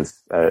 Just sort of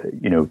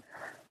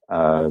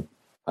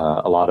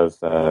a lot of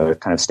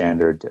kind of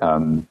standard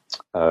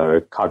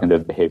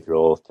cognitive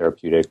behavioral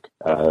therapeutic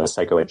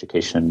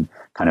psychoeducation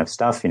kind of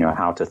stuff.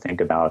 How to think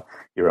about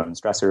your own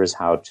stressors,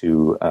 how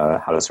to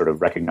sort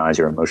of recognize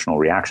your emotional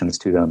reactions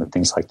to them, and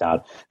things like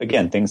that.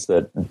 Again, things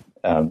that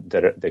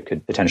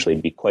could potentially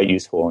be quite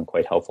useful and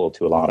quite helpful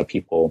to a lot of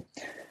people.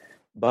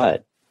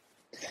 But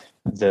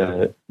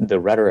the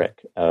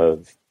rhetoric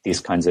of these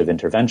kinds of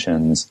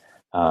interventions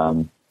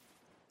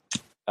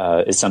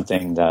is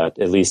something that,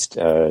 at least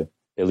in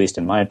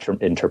my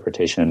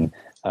interpretation,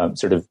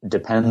 sort of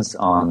depends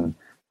on,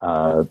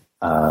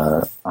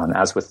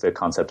 as with the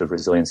concept of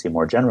resiliency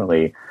more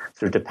generally,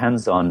 sort of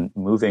depends on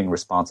moving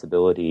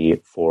responsibility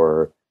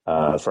for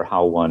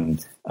how one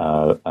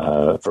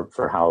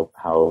for how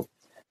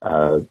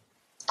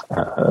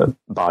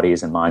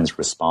bodies and minds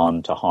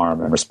respond to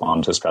harm and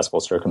respond to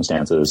stressful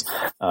circumstances,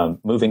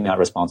 moving that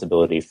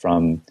responsibility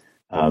from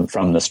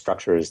the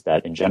structures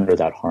that engender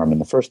that harm in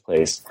the first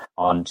place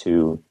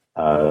onto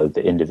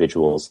the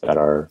individuals that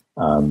are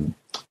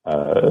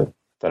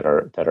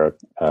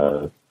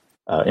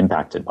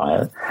impacted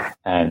by it,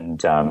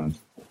 and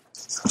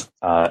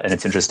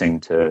it's interesting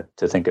to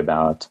think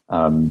about,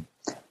 in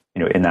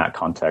that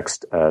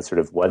context, sort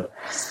of what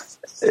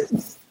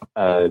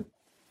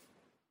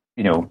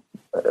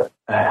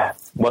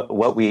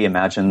we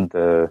imagine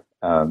the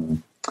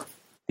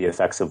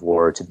effects of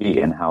war to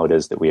be, and how it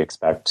is that we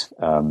expect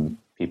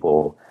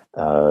people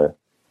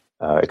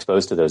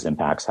exposed to those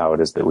impacts, how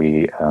it is that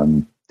we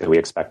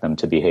expect them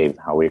to behave,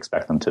 how we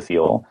expect them to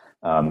feel,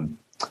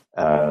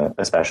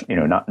 especially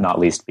not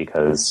least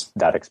because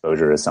that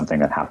exposure is something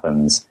that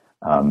happens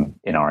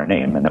in our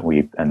name, and that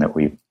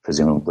we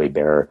presumably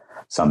bear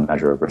some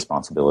measure of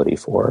responsibility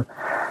for.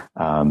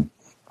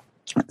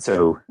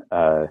 So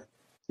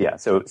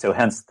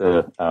hence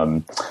the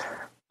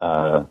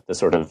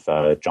sort of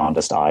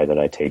jaundiced eye that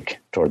I take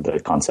toward the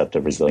concept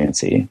of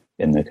resiliency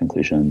in the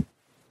conclusion.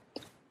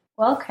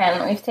 Well,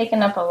 Ken, we've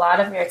taken up a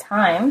lot of your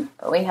time,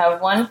 but we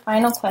have one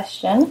final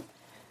question.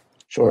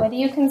 Sure. What do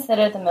you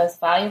consider the most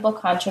valuable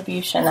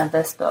contribution of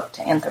this book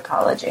to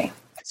anthropology?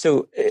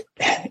 So,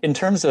 in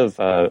terms of,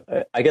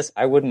 I guess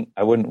I wouldn't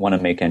want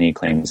to make any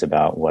claims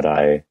about what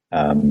I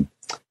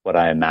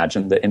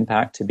imagine the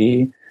impact to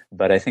be,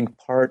 but I think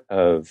part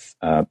of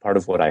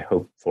what I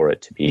hope for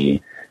it to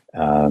be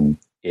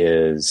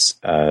is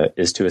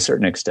to a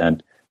certain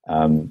extent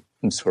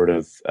sort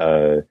of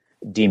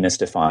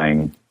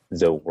demystifying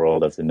the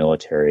world of the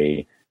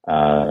military,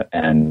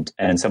 and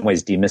in some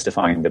ways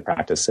demystifying the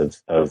practice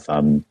of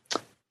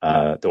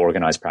the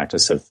organized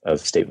practice of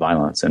state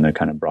violence in a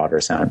kind of broader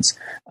sense,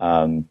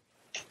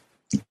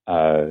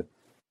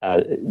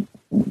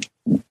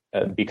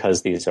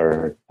 because these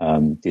are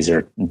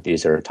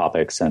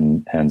topics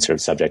and sort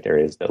of subject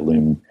areas that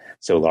loom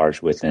so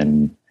large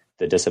within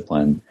the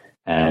discipline,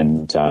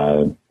 and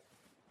to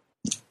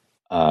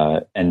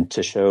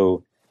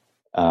show.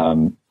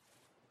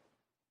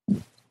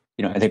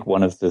 I think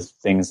one of the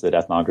things that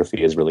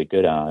ethnography is really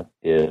good at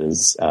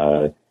is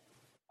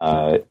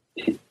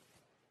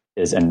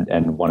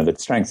and one of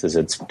its strengths is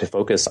it's to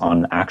focus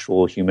on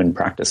actual human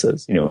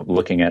practices.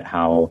 Looking at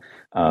how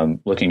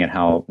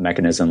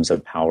mechanisms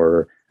of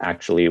power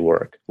actually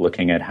work,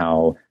 looking at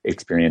how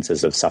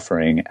experiences of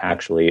suffering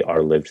actually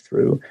are lived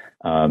through,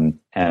 and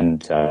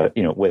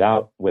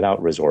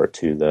without resort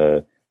to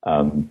the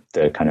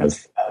kind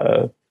of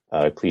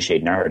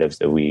cliched narratives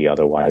that we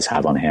otherwise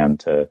have on hand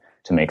to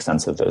make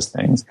sense of those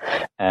things.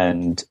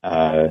 And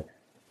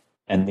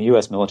the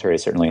U.S. military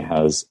certainly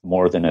has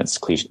more than its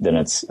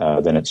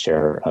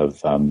share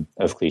of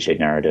cliched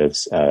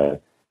narratives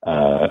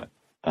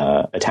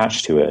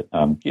attached to it.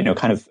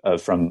 Kind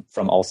of from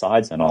all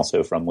sides and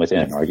also from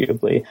within,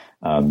 arguably.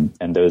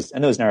 And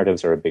those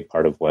narratives are a big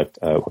part of what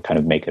kind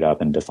of make it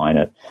up and define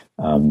it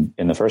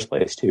in the first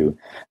place too.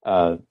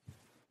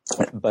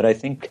 But I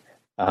think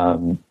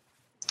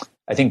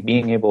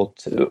being able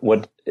to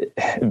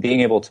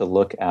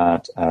look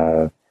at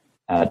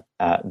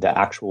the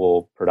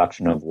actual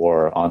production of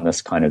war on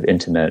this kind of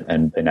intimate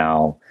and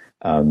banal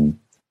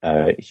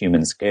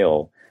human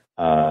scale,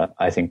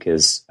 I think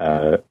is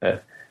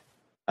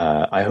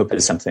I hope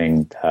is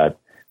something that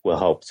will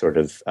help sort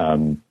of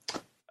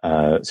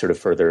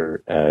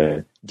further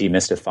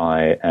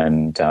demystify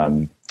and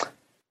I'm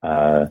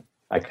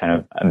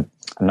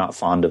not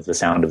fond of the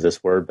sound of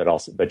this word,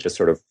 but just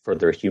sort of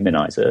further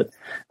humanize it.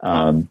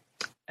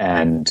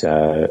 And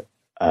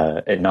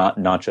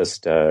not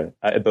just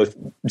both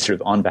sort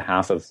of on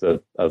behalf of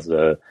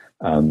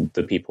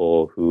the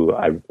people who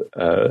I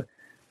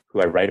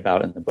write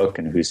about in the book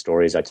and whose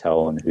stories I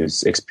tell and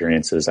whose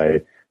experiences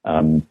I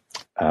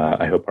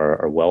hope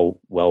are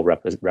well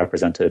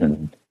represented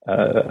and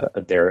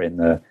there in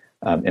the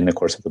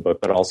course of the book,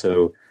 but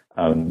also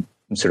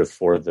sort of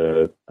for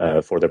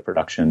the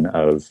production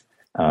of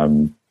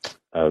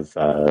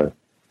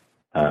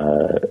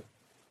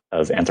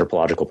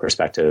anthropological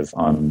perspective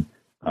on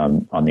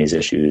these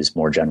issues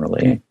more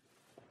generally.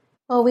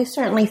 Well, we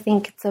certainly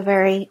think it's a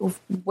very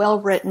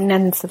well-written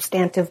and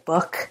substantive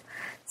book.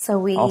 So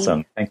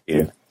Awesome. Thank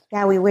you.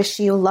 Yeah, we wish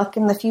you luck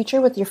in the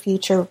future with your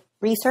future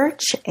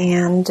research,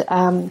 and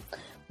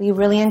we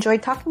really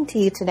enjoyed talking to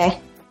you today.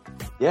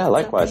 Yeah,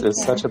 likewise. It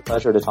was such a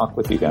pleasure to talk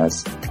with you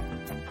guys.